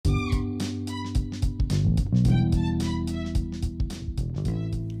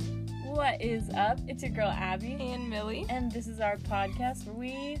is up? It's your girl Abby. And Millie. And this is our podcast where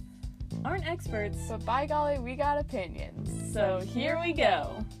we aren't experts, But by golly, we got opinions. so here we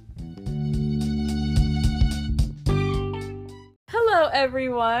go. Hello,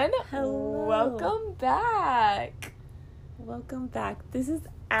 everyone. Hello. Welcome back. Welcome back. This is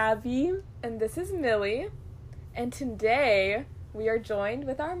Abby. And this is Millie. And today, we are joined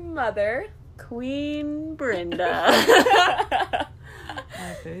with our mother. Queen Brenda.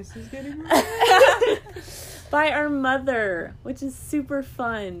 My face is getting red. By our mother, which is super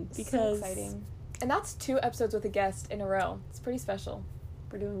fun because So exciting. And that's 2 episodes with a guest in a row. It's pretty special.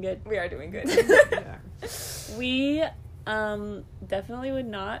 we're doing good. We are doing good. Yeah. We definitely would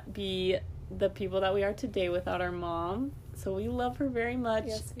not be the people that we are today without our mom. So we love her very much.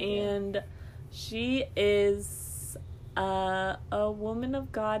 Yes, we do. And she is a woman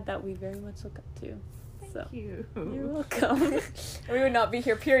of God that we very much look up to. So You. you're welcome. We would not be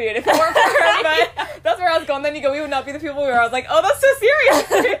here, period, if it weren't for her, but that's where I was going. Then you go, we would not be the people we were. I was like, oh, that's so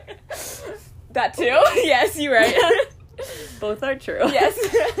serious. That too? Yes, you're right. Both are true. Yes.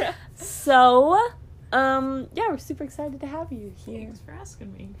 So, yeah, we're super excited to have you here. Thanks for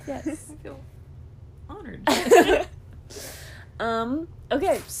asking me. Yes. I feel honored.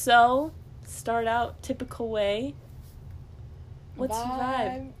 Okay, so start out typical way. What's your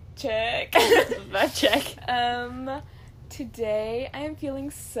vibe? Check. Vibe check. Today I am feeling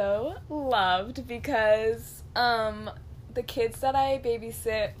so loved because the kids that I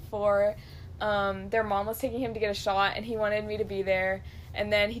babysit for, their mom was taking him to get a shot and he wanted me to be there,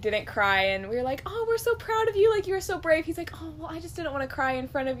 and then he didn't cry, and we were like, oh, we're so proud of you, like, you were so brave. He's like, oh, well, I just didn't want to cry in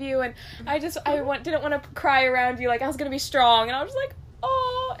front of you, and didn't want to cry around you, like, I was gonna be strong. And I was just like,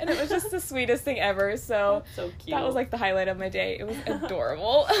 oh, and it was just the sweetest thing ever. So That's so cute. that was like the highlight of my day. It was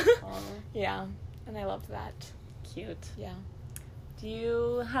adorable. Aw, Yeah, and I loved that. cute. Yeah. Do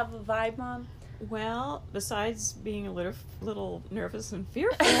you have a vibe, Mom? Well, besides being a little nervous and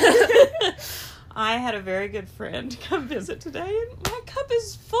fearful, I had a very good friend come visit today, and my cup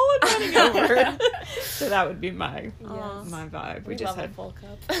is full and running over. So that would be my Yes. my vibe. We just love had a full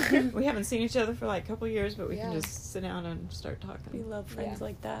cup. we haven't seen each other for like a couple of years, but we Yeah. can just sit down and start talking. We love friends Yeah.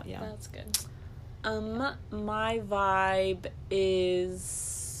 like that. Yeah. That's good. My vibe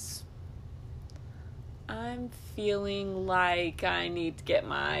is I'm feeling like I need to get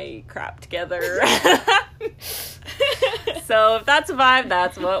my crap together. So if that's a vibe,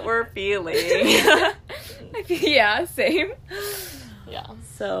 that's what we're feeling. Yeah, same. Yeah.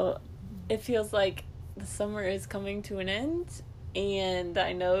 So it feels like the summer is coming to an end, and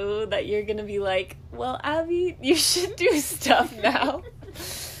I know that you're gonna be like, well, Abby, you should do stuff now.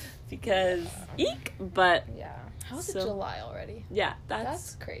 Because eek, but Yeah. How's it So- July already? yeah, That's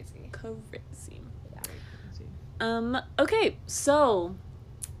that's crazy. crazy. Yeah. Okay, so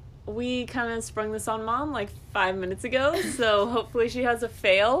we kind of sprung this on Mom like 5 minutes ago, so hopefully she has a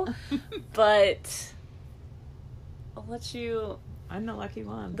fail, but I'll let you, I'm the lucky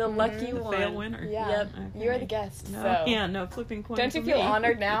one. the lucky the one. fail winner. Yeah. Yep. You are Okay. the guest. No, so yeah, no flipping coin. don't you for feel me.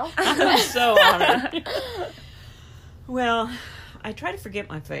 honored now? I'm so honored. Well, I try to forget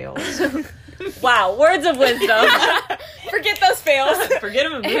my fails. Wow, words of wisdom. Forget those fails. Forget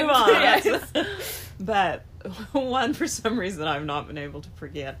them and move And- on. yes. But one, for some reason, I've not been able to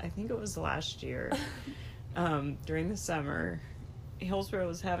forget. I think it was last year, during the summer, Hillsborough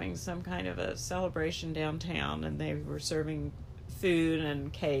was having some kind of a celebration downtown, and they were serving food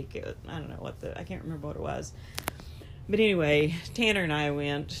and cake. I don't know I can't remember what it was. But anyway, Tanner and I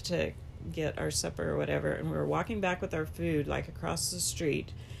went to get our supper or whatever, and we were walking back with our food, like across the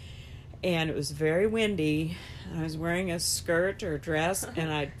street, and it was very windy. I was wearing a skirt or dress,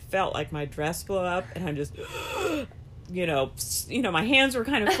 and I felt like my dress blew up, and I just, my hands were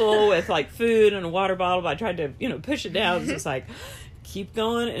kind of full with like food and a water bottle, but I tried to, push it down. It's just like, keep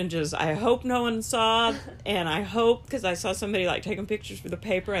going, and just, I hope no one saw, and I hope, because I saw somebody like taking pictures for the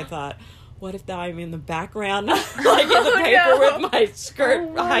paper, I thought, what if I'm in the background, like in the paper with my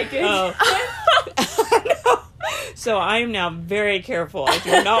skirt hiking? So I am now very careful. I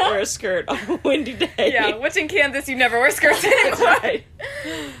do not wear a skirt on a windy day. Yeah, which in Kansas you never wear skirts anymore. Right.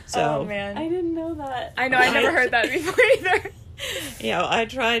 So, Oh man. I didn't know that. I know, I never heard that before either. yeah, I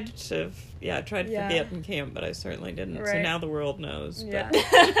tried to Yeah. forget in camp, but I certainly didn't. So Right. now the world knows. Yeah.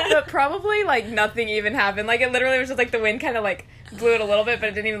 But But probably like nothing even happened. Like it literally was just like the wind kind of like blew it a little bit, but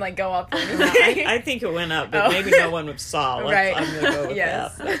it didn't even like go up or anything. I think it went up, but Oh. maybe no one saw. Right. I'm going to go with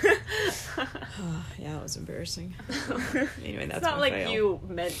Yes. that. Yeah, it was embarrassing. Anyway, that's It's not my like fail. you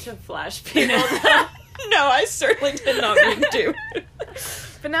meant to flash people down. No, I certainly did not mean to.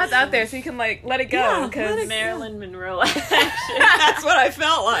 But now it's out there, so you can, like, let it go. Yeah, Because let it go. Marilyn Monroe action. That's what I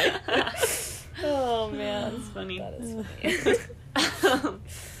felt like. Oh man, that's funny. That is funny.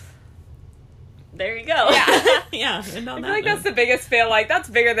 There you go. Yeah. Yeah. And I on feel like that that's the biggest fail. Like, that's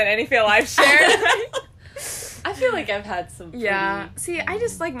bigger than any fail I've shared. I feel like I've had some. Yeah. pretty- See, I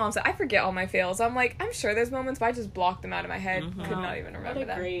just, like Mom said, I forget all my fails. I'm like, I'm sure there's moments, but I just block them out of my head. Mhm. Could not even What remember a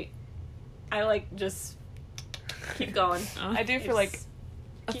them. great. I like just keep going. I do for, It's- like,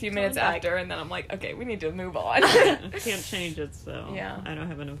 a keep few going minutes back. after, and then I'm like, okay, we need to move on. I can't change it, so Yeah. I don't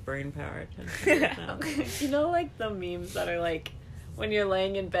have enough brain power to do that. You know, like the memes that are like when you're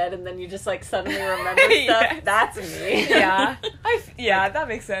laying in bed and then you just like suddenly remember stuff. Yes. That's me. Yeah. Yeah, that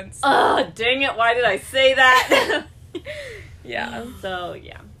makes sense. Oh, dang it! Why did I say that? Yeah. So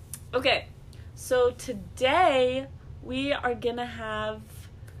yeah. Okay. So today we are gonna have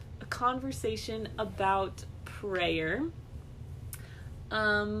a conversation about prayer.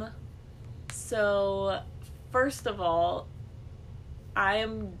 So first of all, I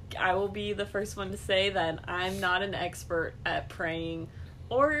will be the first one to say that I'm not an expert at praying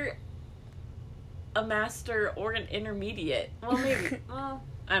or a master or an intermediate. Well, maybe. Well,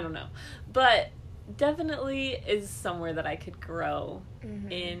 I don't know. But definitely is somewhere that I could grow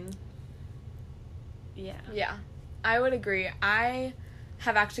in. Yeah. Yeah, I would agree. I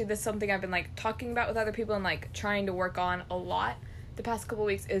have actually, this is something I've been, like, talking about with other people and, like, trying to work on a lot the past couple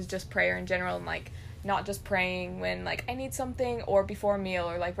weeks is just prayer in general, and, like, not just praying when, like, I need something or before a meal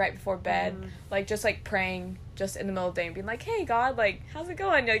or, like, right before bed. Like, just, like, praying just in the middle of the day and being like, hey, God, like, how's it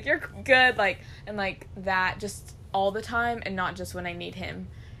going? Like, you're good. Like, and, like, that just all the time and not just when I need him.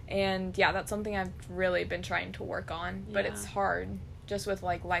 And, yeah, that's something I've really been trying to work on. But Yeah. it's hard just with,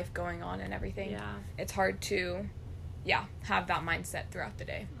 like, life going on and everything. Yeah. It's hard to, yeah, have that mindset throughout the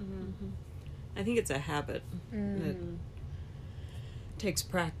day. Mm-hmm. I think it's a habit that takes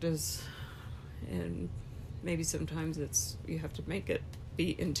practice, and maybe sometimes you have to make it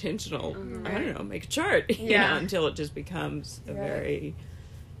be intentional. Mhm. I don't know, make a chart, you Yeah. know, until it just becomes a Right. very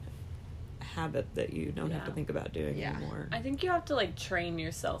habit that you don't have to Yeah. think about doing Yeah. anymore. I think you have to like train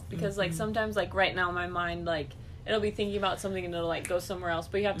yourself because like Mhm. sometimes like right now my mind like it'll be thinking about something and it'll like go somewhere else,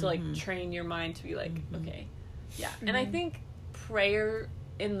 but you have to like Mhm. train your mind to be like Mhm. okay, yeah. And I Mhm. think prayer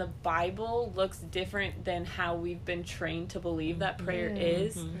in the Bible looks different than how we've been trained to believe that prayer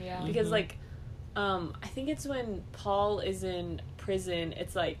is. Mhm. Yeah. Because Mhm. like I think it's when Paul is in prison,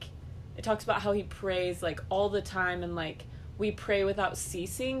 it's like it talks about how he prays like all the time and like we pray without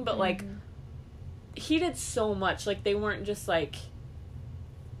ceasing, but like he did so much. Like they weren't just like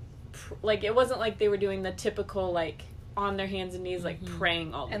like it wasn't like they were doing the typical like on their hands and knees like Mhm.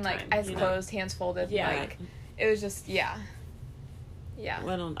 praying all the And, time. like, eyes you know? closed, hands folded. Yeah. Like, it was just, yeah. Yeah.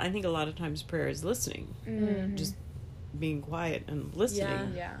 Well, I think a lot of times prayer is listening. Mhm. Just being quiet and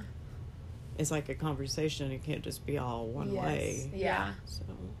listening Yeah. is like a conversation. It can't just be all one Yes. way. Yeah. So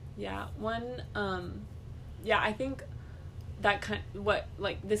Yeah, one yeah, I think that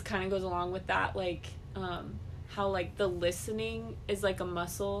this kind of goes along with that, like how like the listening is like a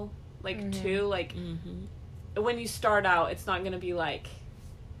muscle, like Mhm. too, like mm-hmm. when you start out it's not going to be like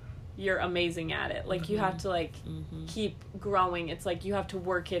you're amazing at it. Like you have to like Mm-hmm. keep growing. It's like you have to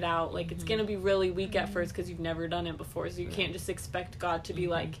work it out. Like it's Mhm. going to be really weak at first cuz you've never done it before. So you Right. can't just expect God to be Mhm.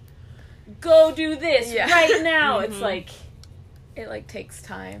 like go do this Yeah. right now. It's Mhm. like It, like, takes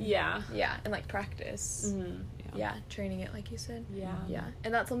time. yeah. Yeah. And, like, practice. Mhm. Yeah. Training it, like you said. Yeah. Yeah.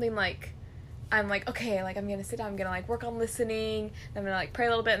 And that's something, like, I'm like, okay, like, I'm gonna sit down, I'm gonna, like, work on listening, then I'm gonna, like, pray a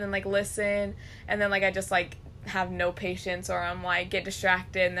little bit, and then, like, listen, and then, like, I just, like, have no patience, or I'm, like, get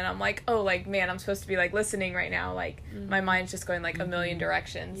distracted, and then I'm like, oh, like, man, I'm supposed to be, like, listening right now, like, my mind's just going, like, a million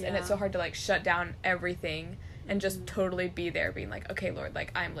directions, and it's so Yeah. hard to, like, shut down everything, and just totally be there, being like, okay, Lord,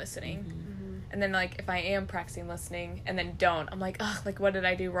 like, I'm listening. And then, like, if I am practicing listening, and then don't, I'm like, ugh, like, what did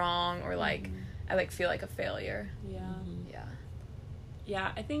I do wrong, or, like, I, like, feel like a failure. Yeah. Yeah.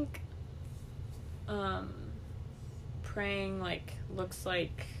 Yeah, I think praying like looks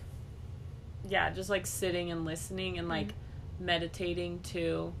like just like sitting and listening and like meditating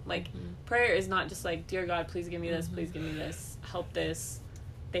too. Like prayer is not just like, dear God, please give me this, please give me this, help this,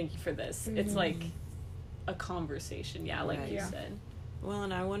 thank you for this. It's like a conversation, like Right. you Yeah. said. Well,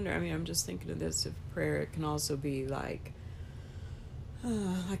 and I wonder, I mean, I'm just thinking of this, if prayer can also be like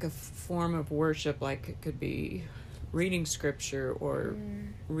a form of worship, like it could be reading scripture or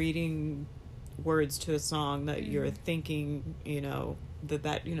reading words to a song that you're thinking, you know,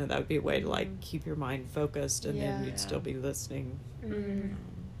 that would be a way to like keep your mind focused, and then Yeah. you'd still be listening.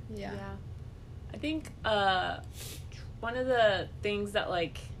 Yeah. I think one of the things that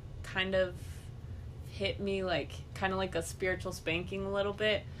like kind of hit me like kind of like a spiritual spanking a little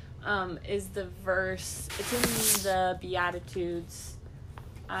bit is the verse. It's in the Beatitudes.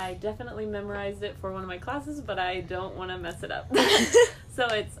 I definitely memorized it for one of my classes, but I don't want to mess it up. So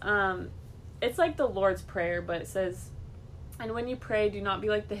it's like the Lord's Prayer, but it says, "And when you pray, do not be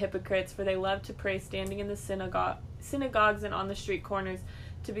like the hypocrites, for they love to pray standing in the synagogues and on the street corners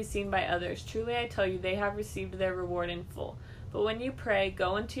to be seen by others. Truly I tell you, they have received their reward in full. But when you pray,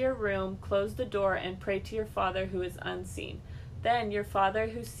 go into your room, close the door, and pray to your Father who is unseen. Then your Father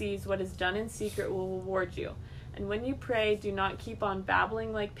who sees what is done in secret will reward you. And when you pray, do not keep on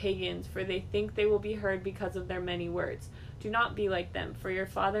babbling like pagans, for they think they will be heard because of their many words. Do not be like them, for your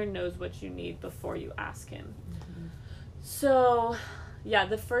Father knows what you need before you ask him." Mm-hmm. So, yeah,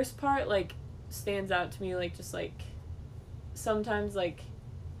 the first part, like, stands out to me, like, just, like, sometimes, like,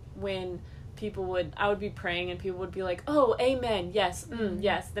 when I would be praying and people would be like, "Oh, amen, yes,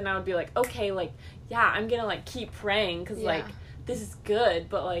 yes." Then I would be like, okay, like, yeah, I'm gonna, like, keep praying, because, like, this is good,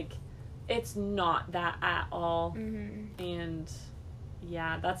 but, like, it's not that at all. Mm-hmm. And,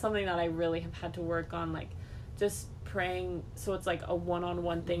 yeah, that's something that I really have had to work on, like, just praying so it's, like, a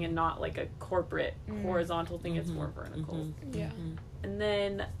one-on-one thing and not, like, a corporate horizontal thing. It's more vertical. Mm-hmm. Yeah. And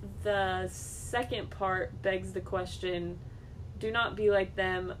then the second part begs the question, do not be like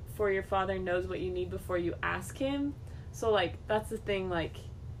them, for your Father knows what you need before you ask him. So, like, that's the thing, like,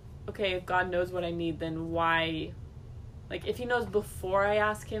 okay, if God knows what I need, then why, like, if he knows before I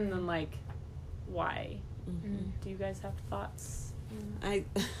ask him, then, like, why? Mm-hmm. Do you guys have thoughts? I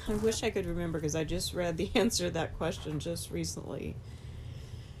wish I could remember, because I just read the answer to that question just recently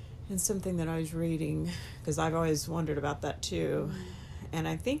in something that I was reading, because I've always wondered about that too. And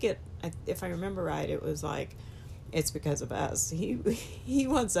I think if I remember right, it was like, it's because of us. He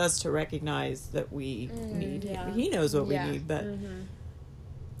wants us to recognize that we need him. He knows what we need, but kind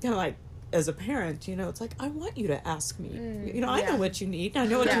of like, as a parent, you know, it's like, I want you to ask me. You know, I know what you need, I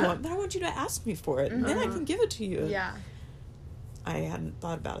know what you want, but I want you to ask me for it, and then I can give it to you. Yeah. I hadn't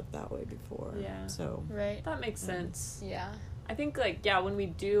thought about it that way before. Yeah. So. Right. That makes sense. Yeah. I think, like, yeah, when we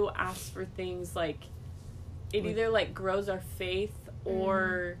do ask for things, like, it either, like, grows our faith,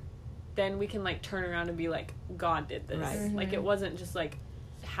 or then we can, like, turn around and be like, God did this. Right. Mm-hmm. Like, it wasn't just, like,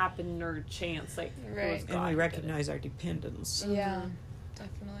 happen or chance. Like, it was God. And we recognize our dependence. Yeah,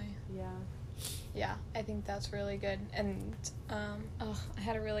 definitely. Yeah. Yeah, I think that's really good. And, I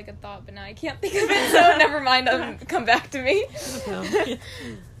had a really good thought, but now I can't think of it, so never mind, come back to me.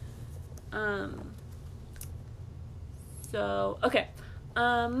 So, okay.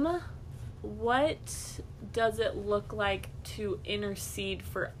 What does it look like to intercede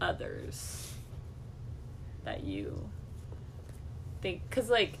for others that you think? Because,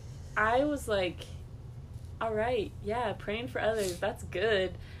 like, I was like, all right, yeah, praying for others, that's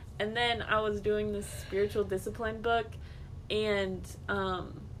good. And then I was doing this spiritual discipline book, and,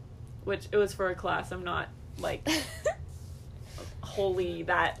 which it was for a class. I'm not, like, holy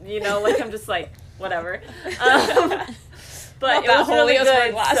that, you know, like, I'm just, like, whatever. But it was really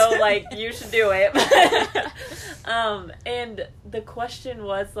good, so, like, you should do it. And the question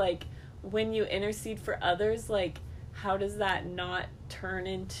was, like, when you intercede for others, like, how does that not turn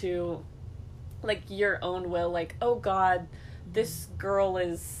into, like, your own will? Like, oh, God, this girl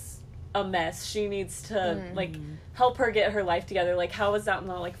is a mess. She needs to, like, help her get her life together. Like, how is that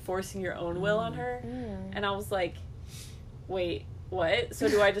not, like, forcing your own will on her? And I was like, wait, what? So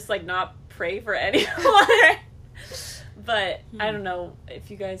do I just, like, not pray for anyone? But I don't know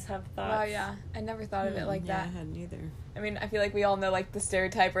if you guys have thoughts. Wow, yeah. I never thought of it like that. I hadn't either. I mean, I feel like we all know, like, the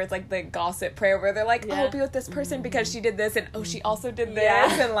stereotype where it's, like, the gossip prayer where they're like, oh, be with this person because she did this, and, oh, she also did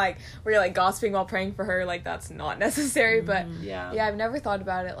this, and, like, where you're, like, gossiping while praying for her, like, that's not necessary, but, yeah, I've never thought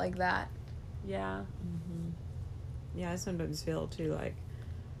about it like that. Yeah. Yeah, I sometimes feel, too, like,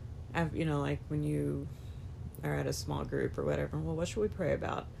 you know, like, when you are at a small group or whatever, well, what should we pray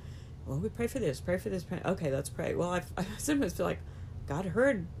about? Well, we pray for this, pray. Okay, let's pray. Well, I sometimes feel like God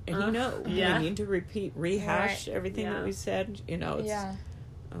heard, and He knows. We need to rehash everything that we said. You know, it's,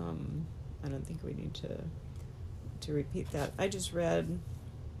 I don't think we need to repeat that. I just read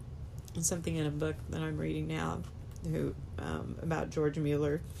something in a book that I'm reading now, about George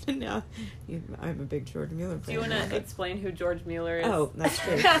Mueller. Now, I'm a big George Mueller fan. Do you want to explain who George Mueller is? Oh, that's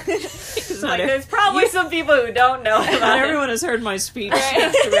true. Like, there's probably some people who don't know about Not everyone has heard my speech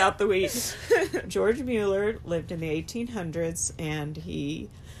throughout the week. George Mueller lived in the 1800s, and he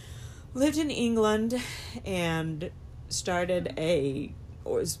lived in England and started a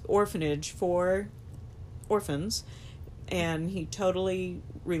orphanage for orphans, and he totally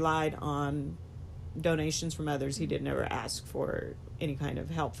relied on donations from others. He didn't ever ask for any kind of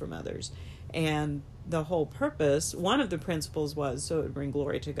help from others, and the whole purpose, one of the principles was so it would bring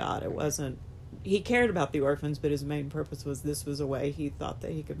glory to God. It wasn't, he cared about the orphans, but his main purpose was this was a way he thought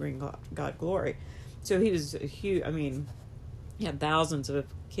that he could bring God glory. So he was a huge, I mean, he had thousands of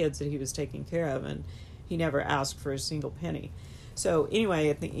kids that he was taking care of, and he never asked for a single penny. So anyway,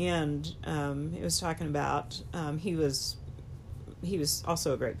 at the end, he was talking about, he was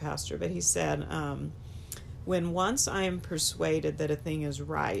also a great pastor, but he said, when once I am persuaded that a thing is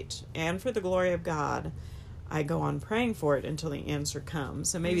right and for the glory of God, I go on praying for it until the answer comes.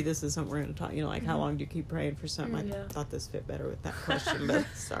 So maybe this is something we're going to talk, like how long do you keep praying for something? I thought this fit better with that question, but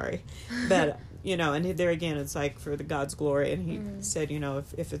sorry. But, and there again, it's like for the God's glory. And he said,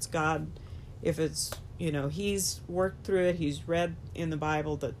 if it's God, if it's, he's worked through it, he's read in the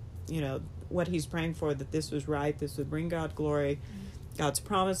Bible that, what he's praying for, that this was right, this would bring God glory. God's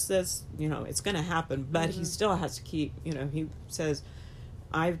promised this, it's going to happen, but he still has to keep, he says,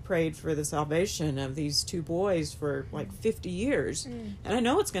 I've prayed for the salvation of these 2 boys for like 50 years, and I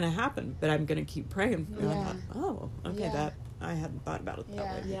know it's going to happen, but I'm going to keep praying. And I thought, oh, okay, that I hadn't thought about it that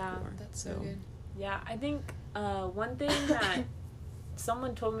way before. Yeah, that's so good. Yeah, I think one thing that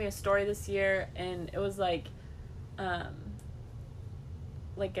someone told me a story this year, and it was like a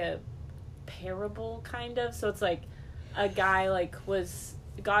parable kind of. So it's like a guy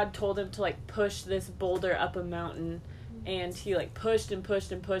God told him to push this boulder up a mountain, and he pushed and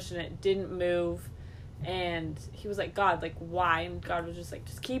pushed and pushed, and it didn't move, and he was like, God, why? And God was just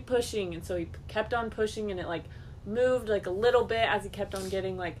just keep pushing. And so he kept on pushing, and it moved a little bit as he kept on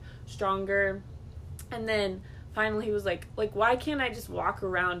getting stronger. And then finally he was like, why can't I just walk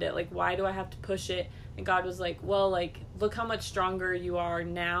around it? Why do I have to push it? And God was like, well, look how much stronger you are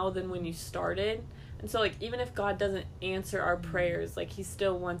now than when you started. And so, even if God doesn't answer our prayers, he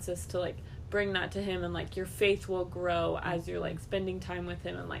still wants us to, bring that to him, and, your faith will grow as you're, spending time with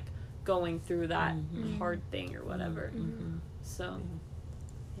him and, going through that hard thing or whatever. Mm-hmm. So,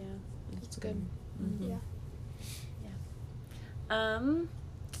 yeah. That's good. Mm-hmm. Yeah.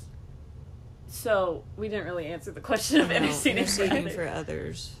 So, we didn't really answer the question of interceding for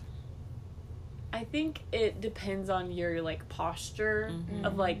others. I think it depends on your, posture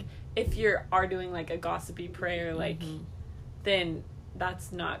of, if you are doing, a gossipy prayer, then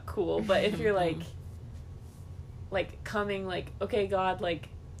that's not cool. But if you're, coming, okay, God,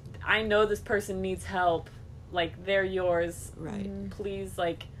 I know this person needs help. They're yours. Right. Please,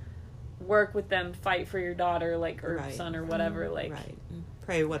 work with them, fight for your daughter, or son or whatever, Right.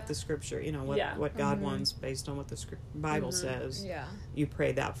 Pray what the scripture, what God wants based on what the Bible says. Yeah. You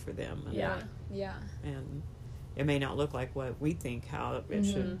pray that for them. And Yeah. And it may not look like what we think how it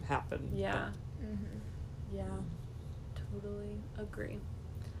should happen. Yeah. Yeah. Totally agree.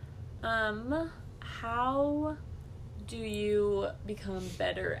 How do you become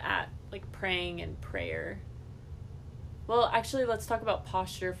better at praying and prayer? Well, actually, let's talk about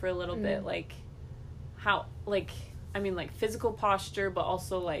posture for a little bit. How physical posture, but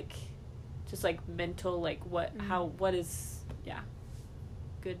also just mental, what is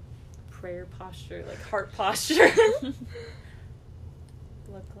good prayer posture, heart posture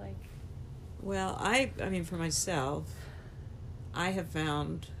look like? Well, I mean, for myself, I have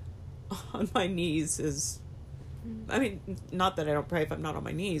found on my knees is, I mean, not that I don't pray if I'm not on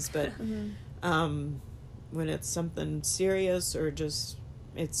my knees, but when it's something serious or just,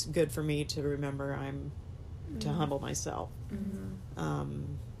 it's good for me to remember to humble myself.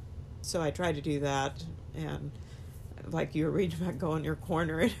 So I try to do that, and you were reading about go in your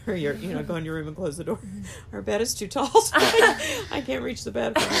corner or your go in your room and close the door. Our bed is too tall, so I can't reach the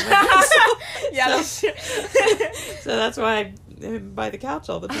bed. So that's why I'm by the couch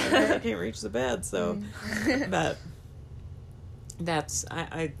all the time, because I can't reach the bed. So, but that's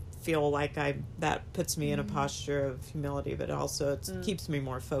I feel that puts me in a posture of humility, but also it keeps me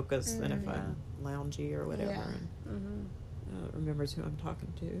more focused than if I'm loungy or whatever, and remembers who I'm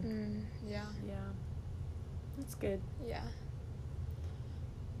talking to. Yeah. That's good. Yeah.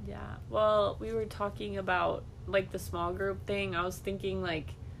 Yeah. Well, we were talking about the small group thing. I was thinking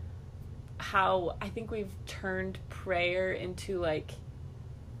how I think we've turned prayer into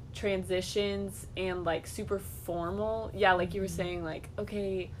transitions and super formal. Yeah, you were saying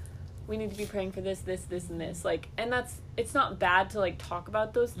okay, we need to be praying for this, and this. And it's not bad to talk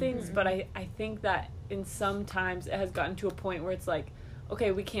about those things, but I think that in some times it has gotten to a point where it's okay,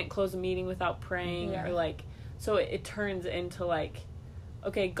 we can't close a meeting without praying, or so it turns into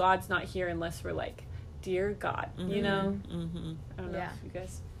okay, God's not here unless we're dear God, I don't know if you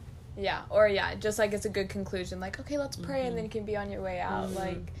guys. Yeah, or just like it's a good conclusion, like, okay, let's pray, and then you can be on your way out,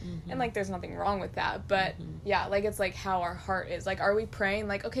 like, and like there's nothing wrong with that, but yeah, like it's like how our heart is, like, are we praying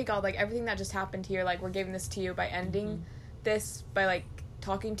like, okay, God, like everything that just happened here, like we're giving this to you by ending this, by like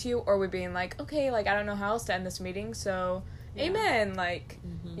talking to you, or we're being like, okay, like I don't know how else to end this meeting, so amen, like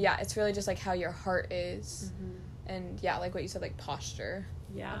it's really just like how your heart is, and like what you said, like posture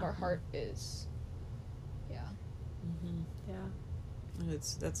of our heart is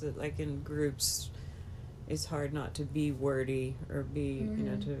That's it. Like in groups, it's hard not to be wordy or be,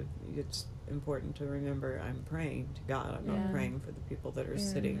 it's important to remember I'm praying to God. I'm not praying for the people that are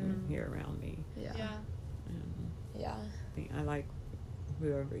sitting here around me. I like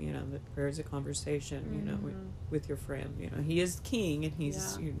whoever, that prayer is a conversation, with your friend. He is king and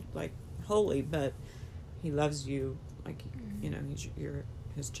he's like holy, but he loves you like, you're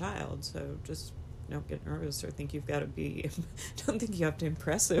his child. So just don't get nervous or think you've got to be, don't think you have to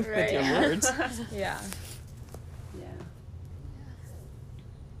impress him with your words.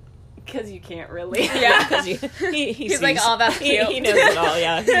 Because you can't really. Because he's sees, like, oh, that's cute. He knows it all,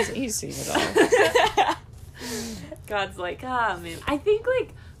 he's seen it all. God's like, man. I think,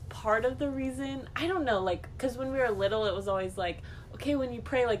 like, part of the reason, I don't know, like, because when we were little, it was always like, okay, when you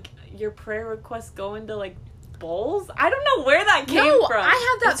pray, like, your prayer requests go into, like, bowls. I don't know where that came from.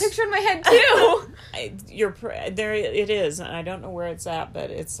 I have that picture in my head too. There it is, and I don't know where it's at, but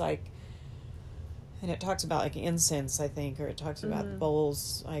it's like, and it talks about like incense, I think, or it talks about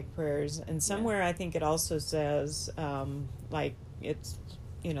bowls, like prayers, and somewhere I think it also says, like it's,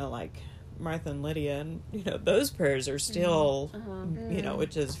 like Martha and Lydia, and those prayers are still,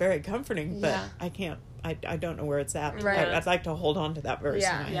 which is very comforting, but I don't know where it's at. Right. I'd like to hold on to that verse,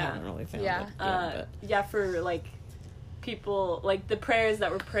 and I haven't really found it yet. For, like, people, like, the prayers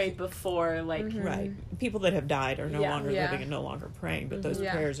that were prayed before, like... Right. People that have died are no longer living and no longer praying, but those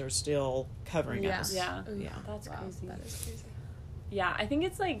prayers are still covering us. Yeah. That's crazy. That is crazy. Yeah, I think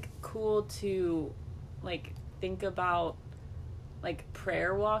it's, like, cool to, like, think about, like,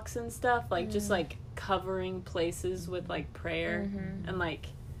 prayer walks and stuff, like, just, like, covering places with, like, prayer, and, like...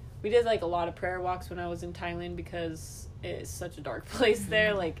 We did, like, a lot of prayer walks when I was in Thailand because it's such a dark place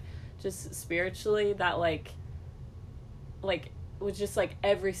there, like, just spiritually, that, like, was just, like,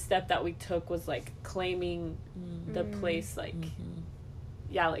 every step that we took was, like, claiming the place, like,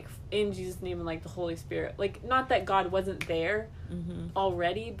 like, in Jesus' name and, like, the Holy Spirit. Like, not that God wasn't there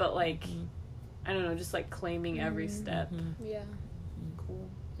already, but, like, I don't know, just, like, claiming every step. Yeah. Cool.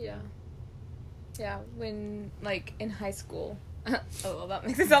 Yeah. Yeah, when, like, in high school... oh, well, that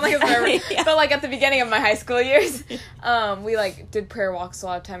makes it sound like it's nervous. But, like, at the beginning of my high school years, we, like, did prayer walks a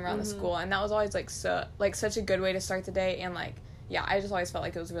lot of time around the school, and that was always, like, such a good way to start the day, and, like, I just always felt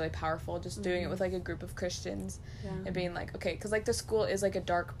like it was really powerful, just doing it with, like, a group of Christians, and being, like, okay, because, like, the school is, like, a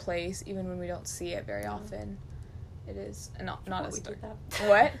dark place, even when we don't see it very often. It is, and not as dark.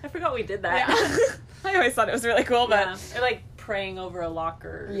 What? I forgot we did that. Yeah. I always thought it was really cool, but... Or, like, praying over a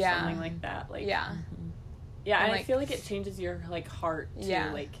locker or something like that. Like, yeah, and I feel like it changes your, like, heart, too.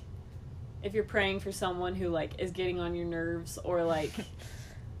 Yeah. Like, if you're praying for someone who, like, is getting on your nerves or, like,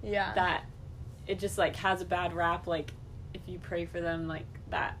 that it just, like, has a bad rap, like, if you pray for them, like,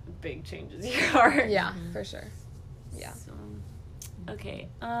 that big changes your heart. Yeah, for sure. Yeah. So, okay,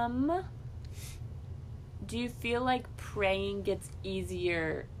 do you feel like praying gets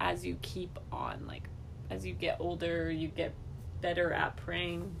easier as you keep on, like, as you get older, you get better at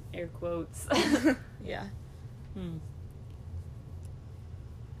praying, air quotes? Yeah.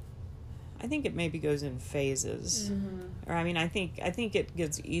 I think it maybe goes in phases, or I mean, I think it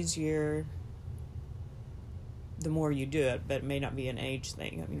gets easier the more you do it, but it may not be an age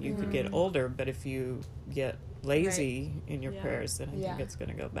thing. I mean, you could get older, but if you get lazy in your prayers, then I think it's going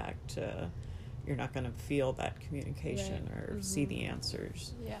to go back to you're not going to feel that communication or see the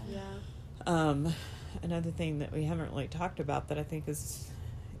answers. Another thing that we haven't really talked about that I think is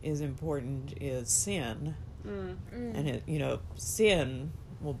important is sin. And it, sin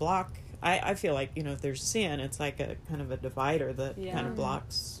will block. I feel like, if there's sin, it's like a kind of a divider that kind of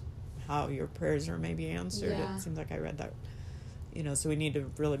blocks how your prayers are maybe answered. It seems like I read that, so we need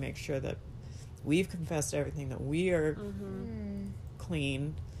to really make sure that we've confessed everything, that we are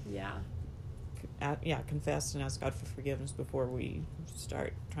clean. Confess and ask God for forgiveness before we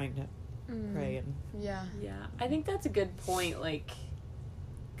start trying to pray. And I think that's a good point, like,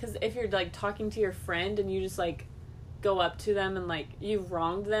 because if you're, like, talking to your friend and you just, like, go up to them and, like, you've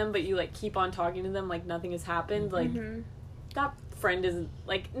wronged them, but you, like, keep on talking to them like nothing has happened, like, that friend isn't,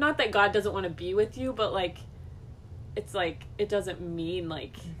 like, not that God doesn't want to be with you, but, like, it's, like, it doesn't mean,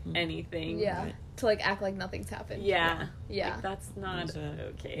 like, anything. to like act like nothing's happened. Yeah. Yeah. Like, that's not There's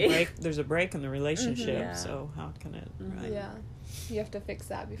okay. There's a break in the relationship, Yeah. so how can it? Mhm. Right? Yeah. You have to fix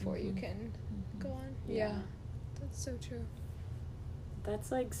that before you can go on. Yeah. That's so true.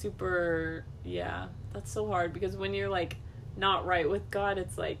 That's like super, that's so hard because when you're like not right with God,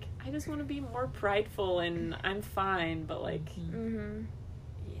 it's like, I just want to be more prideful and I'm fine, but like, Mm-hmm.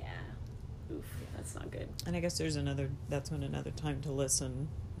 yeah, oof, that's not good. And I guess that's when another time to listen,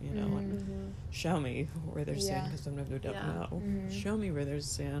 you know, and Mm-hmm. show me where there's sin, Yeah. because sometimes we don't Yeah. know. Mhm. Show me where there's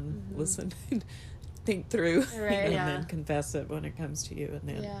sin, Mhm. listen, think through, Right. and Yeah. then confess it when it comes to you, and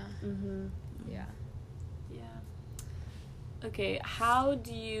then Yeah. Mm-hmm. Yeah. Yeah. Okay, how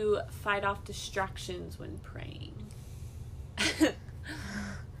do you fight off distractions when praying?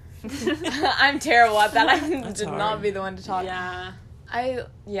 I'm terrible at that. I That's did hard. not be the one to talk. Yeah.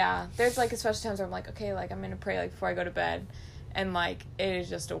 There's like especially times where I'm like, okay, like I'm gonna pray like before I go to bed, and like it is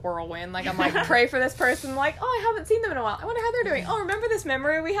just a whirlwind. Like I'm like, pray for this person. Like, oh, I haven't seen them in a while. I wonder how they're doing. Oh, remember this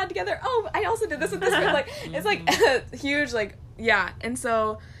memory we had together? Oh, I also did this with this person. Like it's like huge. Like and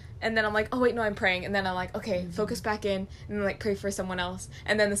so. And then I'm like, oh, wait, no, I'm praying. And then I'm like, okay, focus back in. And then, like, pray for someone else.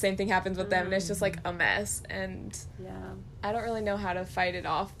 And then the same thing happens with them. And it's just, like, a mess. And Yeah. I don't really know how to fight it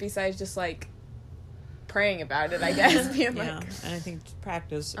off besides just, like, praying about it, I guess. Being yeah. like, And I think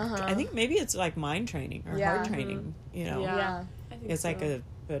practice. Uh-huh. I think maybe it's like mind training or Yeah. heart training. You know, Yeah. I think it's so. like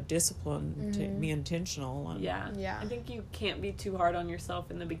a discipline to Mhm. be intentional. And, Yeah. Yeah. I think you can't be too hard on yourself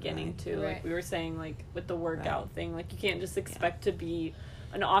in the beginning Right. too. Right. Like we were saying, like with the workout Right. thing, like you can't just expect to be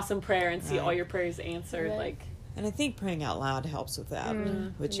an awesome prayer and see Right. all your prayers answered. Right. Like And I think praying out loud helps with that,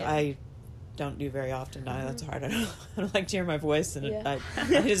 Mm, which yeah. I don't do very often. That's hard. I don't like to hear my voice, and Yeah.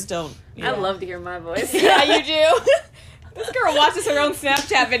 I just don't. You I know. love to hear my voice. yeah, you do. This girl watches her own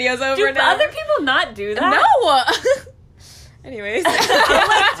Snapchat videos over Do and over. other people not do that? No! Anyways. I'll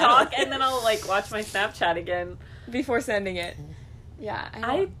like talk and then I'll like watch my Snapchat again. Before sending it. Yeah.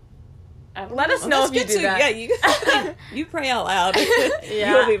 I Let us Well, know that's if you good do too. that. Yeah, you pray out loud.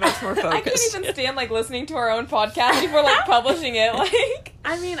 Yeah. You'll be much more I can't focused. even stand like listening to our own podcast before like publishing it. Like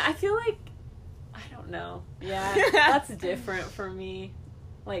I mean, I feel like I don't know. Yeah, that's different for me.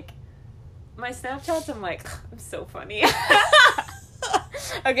 Like my Snapchats, I'm like, I'm so funny.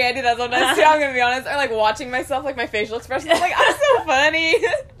 okay, I do that sometimes too, I'm gonna be honest. Or like watching myself, like my facial expressions, I'm like, I'm so funny.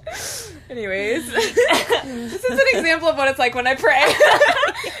 Anyways. This is an example of what it's like when I pray.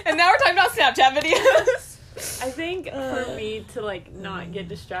 And now we're talking about Snapchat videos. I think for me to like not get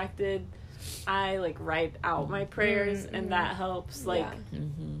distracted, I like write out my prayers and that helps. Like Yeah.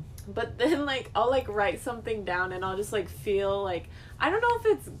 Mm-hmm. but then like I'll like write something down and I'll just like feel like I don't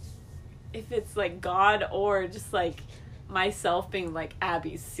know if it's like God or just like myself being like,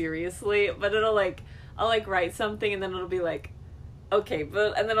 Abby, seriously, but I'll like write something and then it'll be like, okay,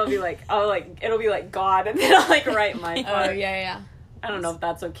 but and then it'll be like it'll be like God and then I'll like write my part. Oh yeah. I don't know if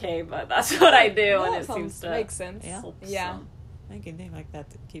that's okay, but that's what I do Yeah, and that it seems to makes sense. Yeah. help Yeah. some. I think anything like that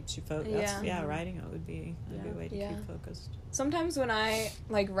keeps you focused. Yeah. Yeah, writing it would be a good way to Yeah. keep focused. Sometimes when I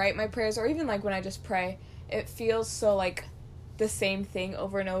like write my prayers or even like when I just pray, it feels so like the same thing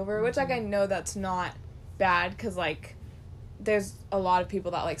over and over, which like I know that's not bad because like there's a lot of people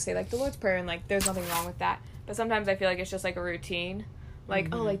that like say like the Lord's Prayer and like there's nothing wrong with that, but sometimes I feel like it's just like a routine, like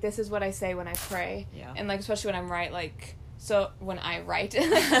oh like this is what I say when I pray. Yeah. And like especially when I'm when I write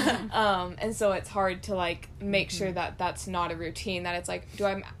and so it's hard to like make sure that that's not a routine, that it's like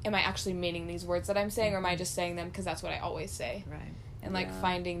am I actually meaning these words that I'm saying or am I just saying them because that's what I always say, Right. and like Yeah.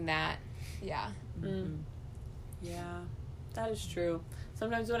 finding that Mm. Yeah, that is true.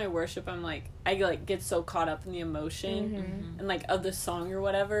 Sometimes when I worship, I'm like, I like get so caught up in the emotion Mhm. and like of the song or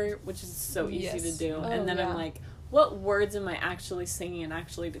whatever, which is so easy Yes. to do. Oh, and then yeah. I'm like, what words am I actually singing and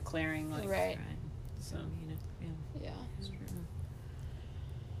actually declaring? Like, right. Right. So I mean, Yeah. it's true.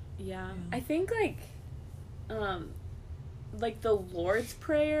 yeah, Yeah. I think like the Lord's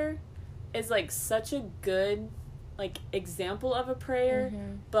Prayer is like such a good like example of a prayer,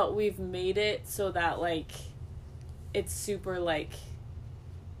 Mhm. but we've made it so that like it's super like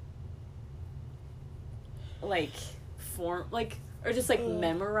form like or just like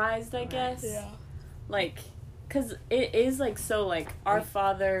memorized, I guess. Like cuz it is like so like our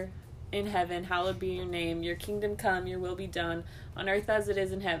Father in heaven, hallowed be your name, your kingdom come, your will be done on earth as it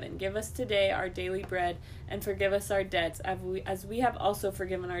is in heaven. Give us today our daily bread and forgive us our debts as we have also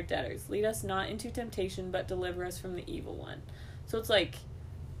forgiven our debtors. Lead us not into temptation but deliver us from the evil one. So it's like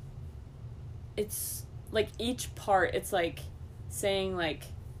each part it's like saying like,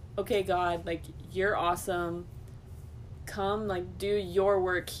 okay God, like you're awesome, come like do your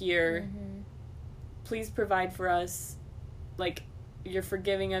work here, Mhm. please provide for us, like you're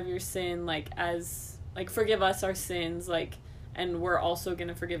forgiving of your sin, like, as, like, forgive us our sins, like, and we're also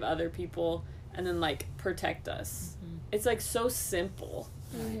gonna forgive other people, and then, like, protect us. Mm-hmm. It's, like, so simple.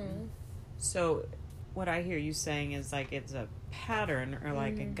 Mm-hmm. So what I hear you saying is, like, it's a pattern or,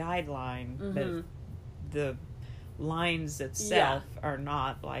 like, a guideline, but the lines itself are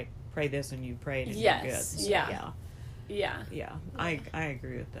not, like, pray this and you prayed and you're good. So, yeah. I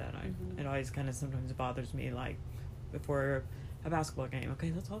agree with that. It always kind of sometimes bothers me, like, before a basketball game,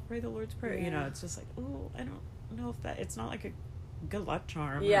 okay, let's all pray the Lord's Prayer. You know, it's just like, oh, I don't know if that, it's not like a good luck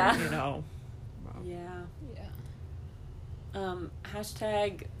charm. Yeah. Or, you know. Yeah.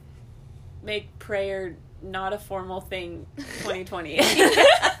 Hashtag make prayer not a formal thing 2020.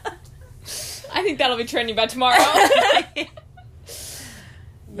 I think that'll be trending by tomorrow.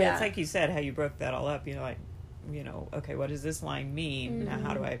 But it's like you said, how you broke that all up, you know, like, you know, okay, what does this line mean? Now,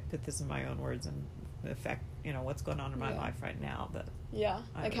 how do I put this in my own words and affect, you know, what's going on in my life right now? That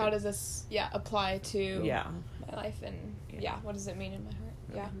like, how does this, apply to my life, and, what does it mean in my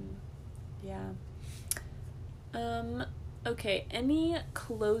heart? Okay, any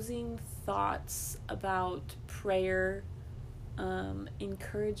closing thoughts about prayer,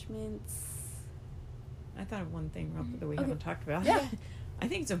 encouragements? I thought of one thing real quick that we haven't talked about. Yeah. I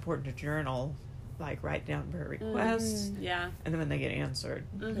think it's important to journal, like, write down prayer requests. And then when they get answered.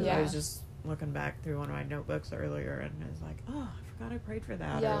 I was just looking back through one of my notebooks earlier, and I was like, oh, I forgot I prayed for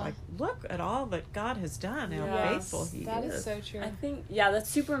that. Or, like, look at all that God has done, how faithful He is. That is so true. I think, that's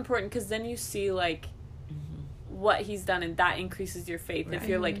super important, because then you see, like, what He's done, and that increases your faith if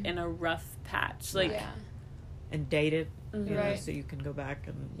you're, like, in a rough patch. Like, and date it, you know, so you can go back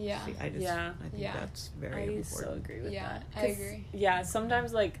and see. I think that's very important. I so agree with that. I agree. Yeah,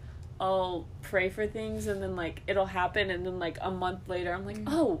 sometimes, like, I'll pray for things, and then, like, it'll happen, and then, like, a month later, I'm like,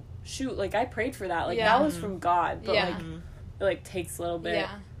 oh, shoot, like, I prayed for that. Like, that was from God. But, like, it, like, takes a little bit.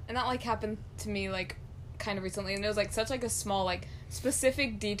 Yeah. And that, like, happened to me, like, kind of recently, and it was, like, such, like, a small, like,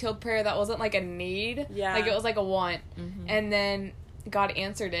 specific, detailed prayer that wasn't, like, a need. Yeah. Like, it was, like, a want. And then God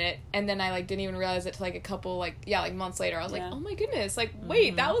answered it, and then I, like, didn't even realize it till, like, a couple, like, months later. I was like, oh my goodness, like,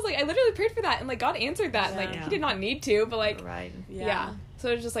 wait, that was, like, I literally prayed for that, and, like, God answered that. Like, He did not need to, but, like, so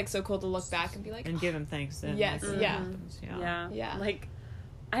it was just, like, so cool to look back and be like, and give Him thanks then. Yes. Yeah. Like,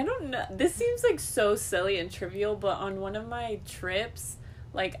 I don't know, this seems, like, so silly and trivial, but on one of my trips,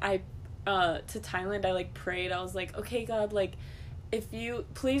 like, I to Thailand, I, like, prayed. I was like, okay, God, like, if you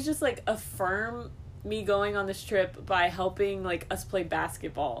please just, like, affirm me going on this trip by helping, like, us play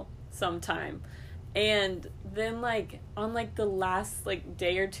basketball sometime. And then, like, on, like, the last, like,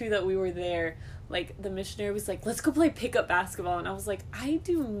 day or two that we were there, like, the missionary was like, let's go play pickup basketball. And I was like, I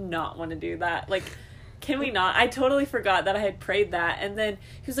do not want to do that. Like, can we not? I totally forgot that I had prayed that. And then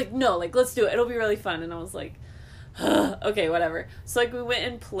he was like, no, like, let's do it. It'll be really fun. And I was like, okay, whatever. So, like, we went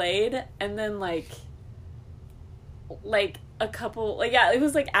and played, and then, like, a couple, like, it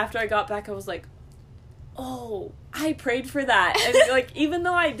was, like, after I got back, I was like, oh, I prayed for that. And, like, even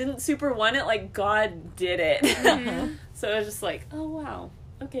though I didn't super want it, like, God did it. So it was just like, oh, wow.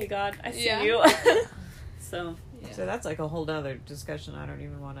 Okay, God, I see you. So that's, like, a whole other discussion. I don't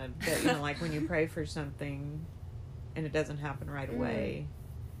even want to, but, you know, like, when you pray for something and it doesn't happen right away,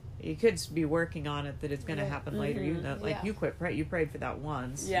 you could be working on it that it's going to happen later. You know, like, you you prayed for that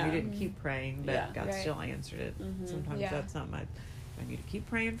once. You didn't keep praying, but God still answered it. Sometimes that's not my... I need to keep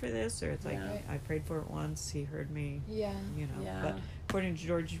praying for this, or it's like, I prayed for it once, He heard me, you know, but according to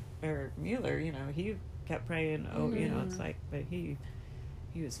George Mueller, you know, he kept praying, you know, it's like, but he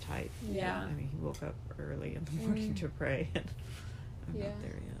was tight. I mean, he woke up early in the morning to pray, and I'm not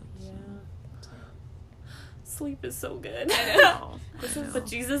there yet. So. Sleep is so good. I know. But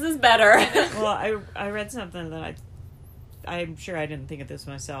Jesus is better. Well, I read something that I'm sure I didn't think of this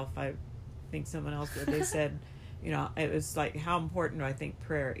myself. I think someone else did. They said, you know, it was like, how important do I think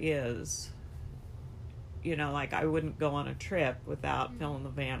prayer is? You know, like, I wouldn't go on a trip without filling the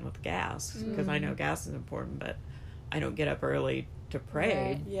van with gas, because I know gas is important, but I don't get up early to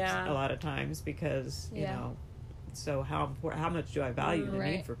pray a lot of times, because, you know, so how much do I value the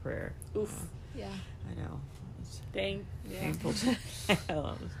need for prayer? Oof. I know. It's dang. Painful to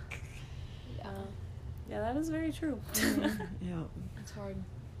Yeah, that is very true. Yeah. It's hard.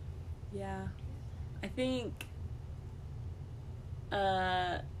 Yeah. I think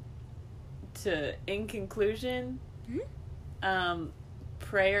in conclusion,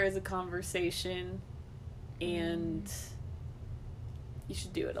 prayer is a conversation, and you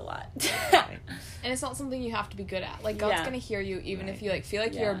should do it a lot. And it's not something you have to be good at. Like, God's gonna hear you even if you, like, feel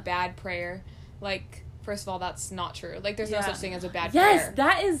like you're a bad prayer. Like, first of all, that's not true. Like, there's no Yeah. such thing as a bad Yes, prayer.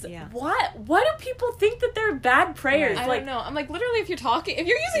 that is Yeah. what do people think that they're bad prayers? I like don't know. I'm like, literally, if you're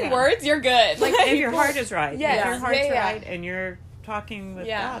using Yeah. words, you're good. Like, if your heart is right, Yes. if your heart's Yeah, yeah. right, and you're talking with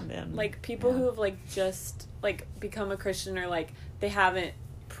Yeah. God, then like people yeah. who have like just like become a Christian or like they haven't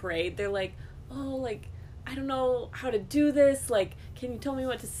prayed, they're like, oh, like I don't know how to do this, like can you tell me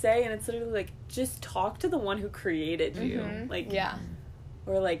what to say? And it's literally like, just talk to the one who created you. Mhm. Like, yeah.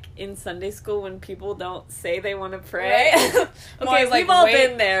 or like in Sunday school when people don't say they want to pray. Right. Okay, I'm always like, we've all wait.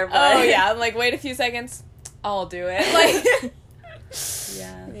 been there, but Oh yeah, I'm like, wait a few seconds, I'll do it. Like,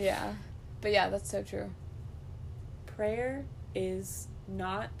 yeah. yeah, but yeah, that's so true. Prayer is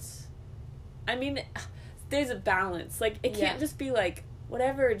not, I mean, there's a balance. Like, it can't Yeah. just be like,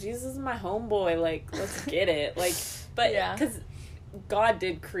 whatever, Jesus is my homeboy, like, let's get it. Like, but, Yeah. because God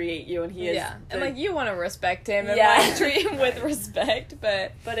did create you, and he is, Yeah, and the- like you want to respect him and Yeah. like treat him with Right. respect,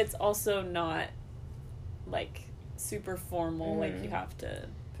 but but it's also not, like, super formal, like, you have to,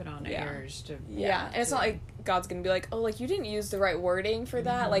 put on Yeah. airs to yeah, and it's not like God's gonna be like, oh, like you didn't use the right wording for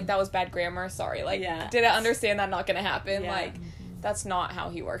that, like that was bad grammar. Sorry, like Yeah. didn't understand that. Not gonna happen. Yeah. Like that's not how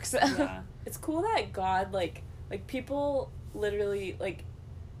he works. yeah. It's cool that God, like people literally, like,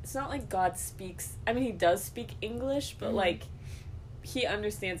 it's not like God speaks, I mean, he does speak English, but, Mhm. like, he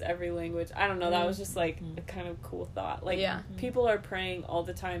understands every language. I don't know, that was Mhm. just, like, a kind of cool thought. Like, Yeah. people are praying all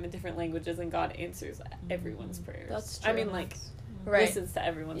the time in different languages, and God answers everyone's prayers. That's I true. mean, like, Right. listens to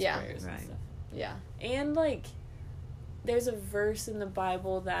everyone's Yeah. prayers and Right. stuff. Yeah. And, like, there's a verse in the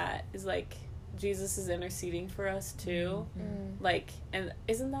Bible that is, like, Jesus is interceding for us, too. Like, and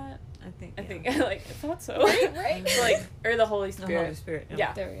isn't that, I think I yeah. think, like, I thought so. Right. Like, or the Holy the Spirit. Holy Spirit.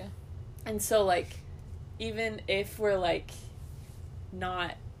 Yeah. There we go. And so, like, even if we're, like,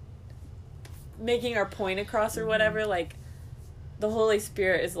 not making our point across or whatever, like, the Holy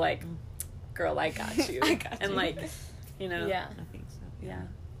Spirit is like, girl, I got you. I got and, you. like, you know. Yeah. I think so. Yeah.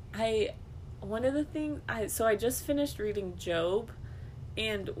 One of the things, I just finished reading Job,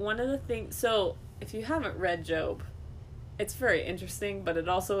 and one of the things, so, if you haven't read Job, it's very interesting, but it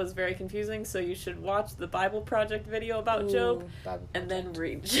also is very confusing, so you should watch the Bible Project video about Job, Ooh, Bible and then Project.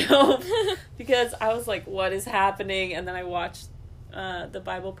 read Job, because I was like, what is happening? And then I watched the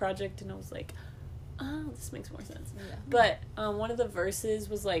Bible Project, and I was like, oh, this makes more sense. Yeah. But one of the verses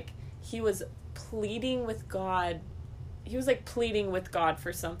was like, he was pleading with God. He was like pleading with God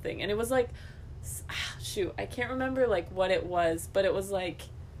for something, and it was like, shoot, I can't remember like what it was, but it was like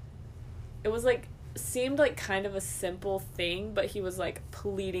seemed like kind of a simple thing, but he was like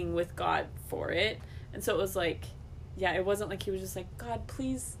pleading with God for it. And so it was like, yeah, it wasn't like he was just like, God,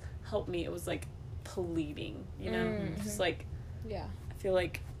 please help me. It was like pleading, you know? Mhm. Just like, Yeah. I feel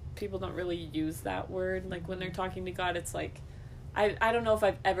like people don't really use that word. Like when they're talking to God, it's like, I don't know if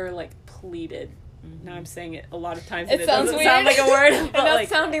I've ever like pleaded. Now I'm saying it a lot of times. It and sounds doesn't weird. sound like a word, And but that's like,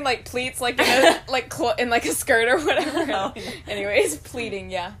 sounding like pleats, like in a, in like a skirt or whatever. No. Anyways,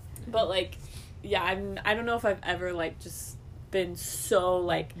 pleading, yeah. but like, yeah, I don't know if I've ever like just been so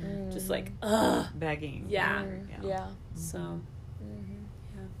like, just like, ugh. Begging. Yeah. Yeah. So Mm-hmm.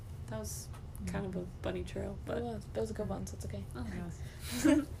 yeah, that was kind of a bunny trail, but That was a good one, so it's okay.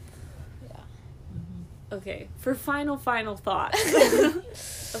 Yes. Yeah. okay. For final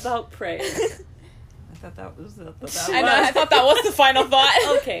thoughts about prayer. I thought that was the I know, I thought that was the final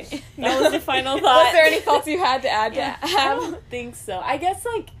thought. Okay, that was the final thought. Was there any thoughts you had to add Yeah, to I have? don't think so. I guess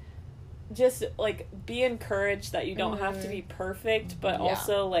like just like be encouraged that you don't have to be perfect, but Yeah.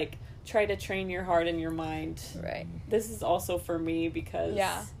 also like try to train your heart and your mind. Right. This is also for me because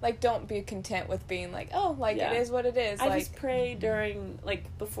Yeah. Like, don't be content with being like, oh, like, Yeah. it is what it is. I like, just pray during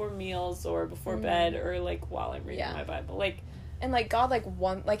like before meals or before bed or like while I'm reading Yeah. my Bible. Like and, like, God,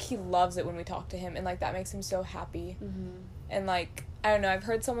 like, he loves it when we talk to him, and, like, that makes him so happy. And, like, I don't know, I've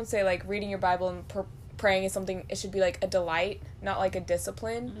heard someone say, like, reading your Bible and praying is something, it should be, like, a delight, not, like, a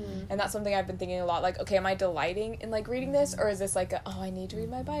discipline. And that's something I've been thinking a lot, like, okay, am I delighting in, like, reading this? Or is this, like, I need to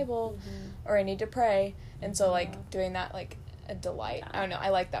read my Bible, or I need to pray? And so, like, doing that, like, a delight. I don't know, I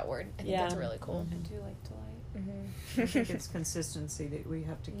like that word. I think that's really cool. I do like delight. I think it's consistency that we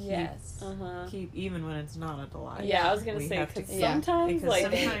have to keep, Yes. keep even when it's not a delight. Yeah, I was gonna We say have to because keep- sometimes Because like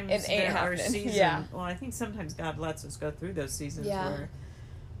sometimes it ain't there are happening. seasons. Yeah. Well, I think sometimes God lets us go through those seasons Yeah. where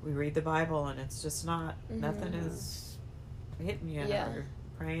we read the Bible and it's just not nothing is hitting you Yeah. or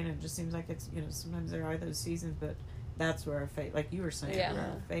praying. It just seems like it's sometimes there are those seasons, but that's where our faith, like you were saying, Yeah. where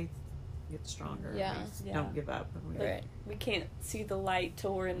our faith gets stronger. Yeah. We Yeah. don't give up. And we, Right. we can't see the light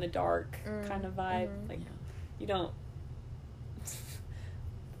till we're in the dark kind of vibe. Like Yeah. you don't.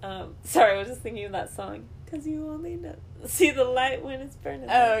 Sorry, I was just thinking of that song. 'Cause you only see the light when it's burning.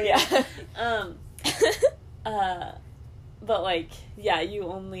 Oh, yeah. But, like, yeah,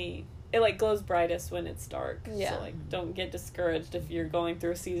 it, like, glows brightest when it's dark. Yeah. So, like, don't get discouraged if you're going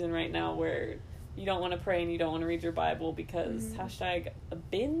through a season right now where you don't want to pray and you don't want to read your Bible because hashtag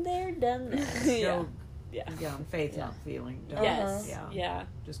been there, done that. Still, Yeah. on faith, not feeling. Don't, Yes. Yeah. Yeah.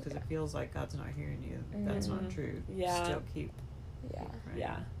 Just because it feels like God's not hearing you, that's not true. Yeah. Still keep Yeah. praying.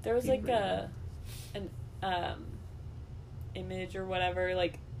 Yeah. There was, Keep like, reading. an image or whatever,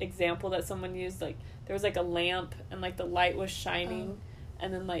 like, example that someone used. Like, there was, like, a lamp and, like, the light was shining.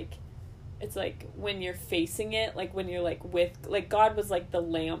 And then, like, it's, like, when you're facing it, like, when you're, like, with, like, God was, like, the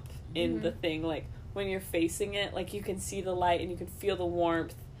lamp in the thing. Like, when you're facing it, like, you can see the light and you can feel the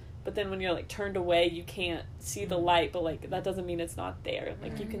warmth. But then when you're, like, turned away, you can't see the light. But, like, that doesn't mean it's not there.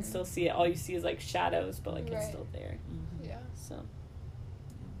 Like, you can still see it. All you see is, like, shadows, but, like, it's still there. Yeah. So,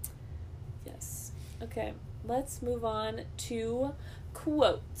 yes. Okay, let's move on to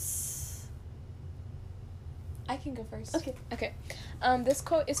quotes. I can go first. Okay. This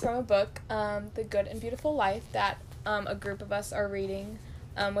quote is from a book, The Good and Beautiful Life, that a group of us are reading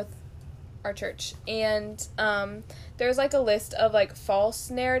with our church. And there's, like, a list of, like, false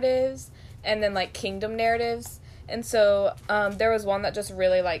narratives and then, like, kingdom narratives. And so there was one that just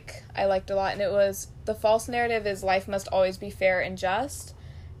really, like, I liked a lot. And it was, the false narrative is life must always be fair and just.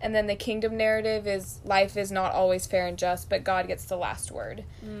 And then the kingdom narrative is life is not always fair and just, but God gets the last word.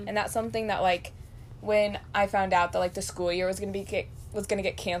 And that's something that, like, when I found out that, like, the school year was gonna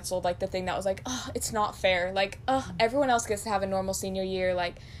get canceled, like, the thing that was like, oh, it's not fair, like, everyone else gets to have a normal senior year,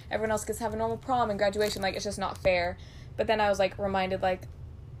 like, everyone else gets to have a normal prom and graduation, like, it's just not fair. But then I was, like, reminded, like,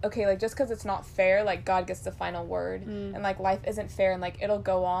 okay, like, just because it's not fair, like, God gets the final word, and, like, life isn't fair, and, like, it'll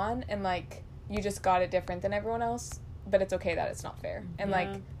go on, and, like, you just got it different than everyone else, but it's okay that it's not fair. And, like,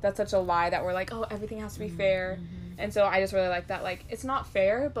 that's such a lie that we're like, oh, everything has to be fair. And so I just really like that, like, it's not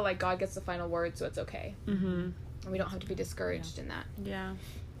fair, but, like, God gets the final word, so it's okay. And we don't have to be discouraged in that. Yeah.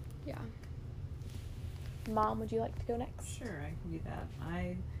 Yeah. Mom, would you like to go next? Sure, I can do that.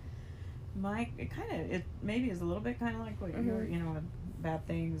 It maybe is a little bit kind of like what you're, with bad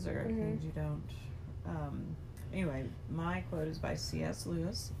things or things you don't. Anyway, my quote is by C.S.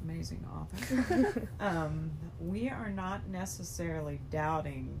 Lewis, amazing author. We are not necessarily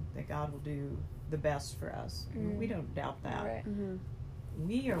doubting that God will do the best for us. We don't doubt that. Right.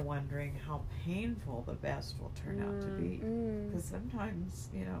 We are wondering how painful the best will turn out to be. Because sometimes,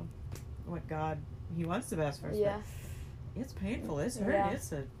 what God, He wants the best for us. Yeah. But it's painful. It's hard. Yeah.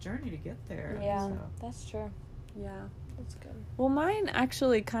 It's a journey to get there. Yeah, So. that's true. Yeah. That's good. Well, mine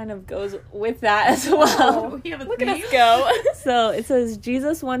actually kind of goes with that as well. We have a Look at theme? us go. So it says,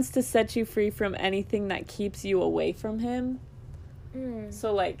 Jesus wants to set you free from anything that keeps you away from Him.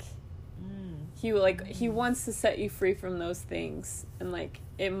 So, like, He wants to set you free from those things. And, like,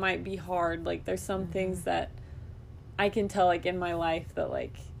 it might be hard. Like, there's some things that I can tell, like, in my life that,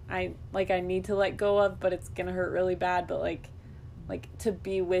 like, I need to let go of, but it's gonna hurt really bad. But, like to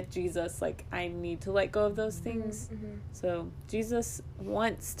be with Jesus, like, I need to let go of those things. So Jesus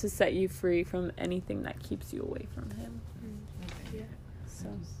wants to set you free from anything that keeps you away from Him. Okay. Yeah. So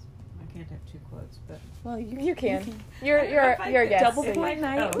I can't have two quotes, but well, You can. You're a guest. double so point you-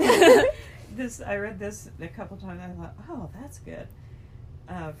 night. I read this a couple times. And I thought, oh, that's good.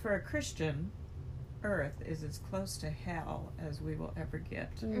 For a Christian, earth is as close to hell as we will ever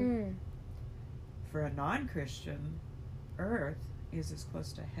get. For a non-Christian, earth is as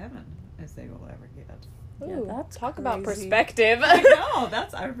close to heaven as they will ever get. Ooh, Yeah, that's talk about crazy. perspective. I know.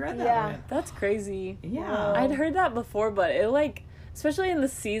 I've read that Yeah. one. That's crazy. Yeah. I'd heard that before, but it, like, especially in the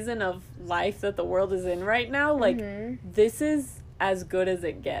season of life that the world is in right now, like, this is as good as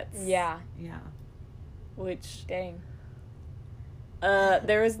it gets. Yeah. Yeah. Which, Dang.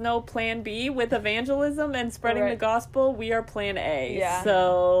 there is no plan B with evangelism and spreading the Right. gospel. We are plan A. Yeah.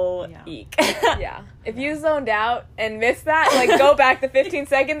 So, Yeah. eek. Yeah. If you zoned out and missed that, like, go back the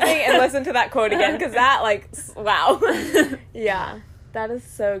 15-second thing and listen to that quote again, because that, like, wow. Yeah. That is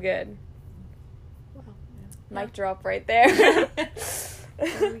so good. Wow. Mic drop right there.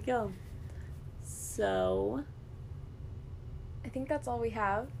 There we go. So, I think that's all we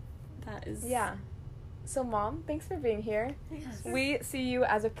have. that is... Yeah. So, Mom, thanks for being here. Yes. We see you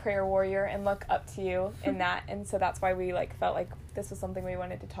as a prayer warrior and look up to you in that, and so that's why we, like, felt like this was something we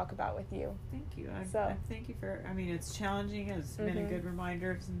wanted to talk about with you. Thank you. So- Thank you for. I mean, it's challenging. It's been a good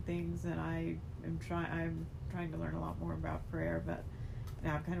reminder of some things, and I'm trying to learn a lot more about prayer. But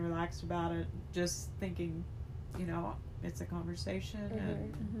now I'm kind of relaxed about it. Just thinking, it's a conversation,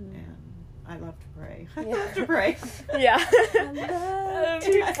 and I love to pray. I Yeah. love to pray. Yeah. love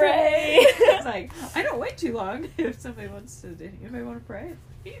to pray. It's like, I don't wait too long if somebody wants to. Anybody want to pray?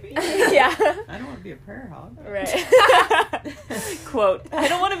 Maybe. Yeah. I don't want to be a prayer hog. Right. Quote, I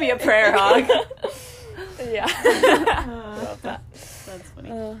don't want to be a prayer hog. Yeah. Love that. That's funny.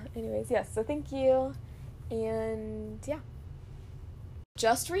 Anyways, yes, so thank you. And yeah.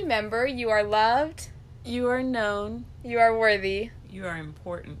 Just remember, you are loved, You are known. you are worthy. You are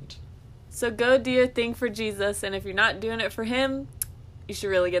important. So go do your thing for Jesus, and if you're not doing it for him, you should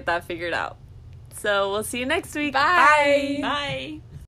really get that figured out. So we'll see you next week. Bye. Bye.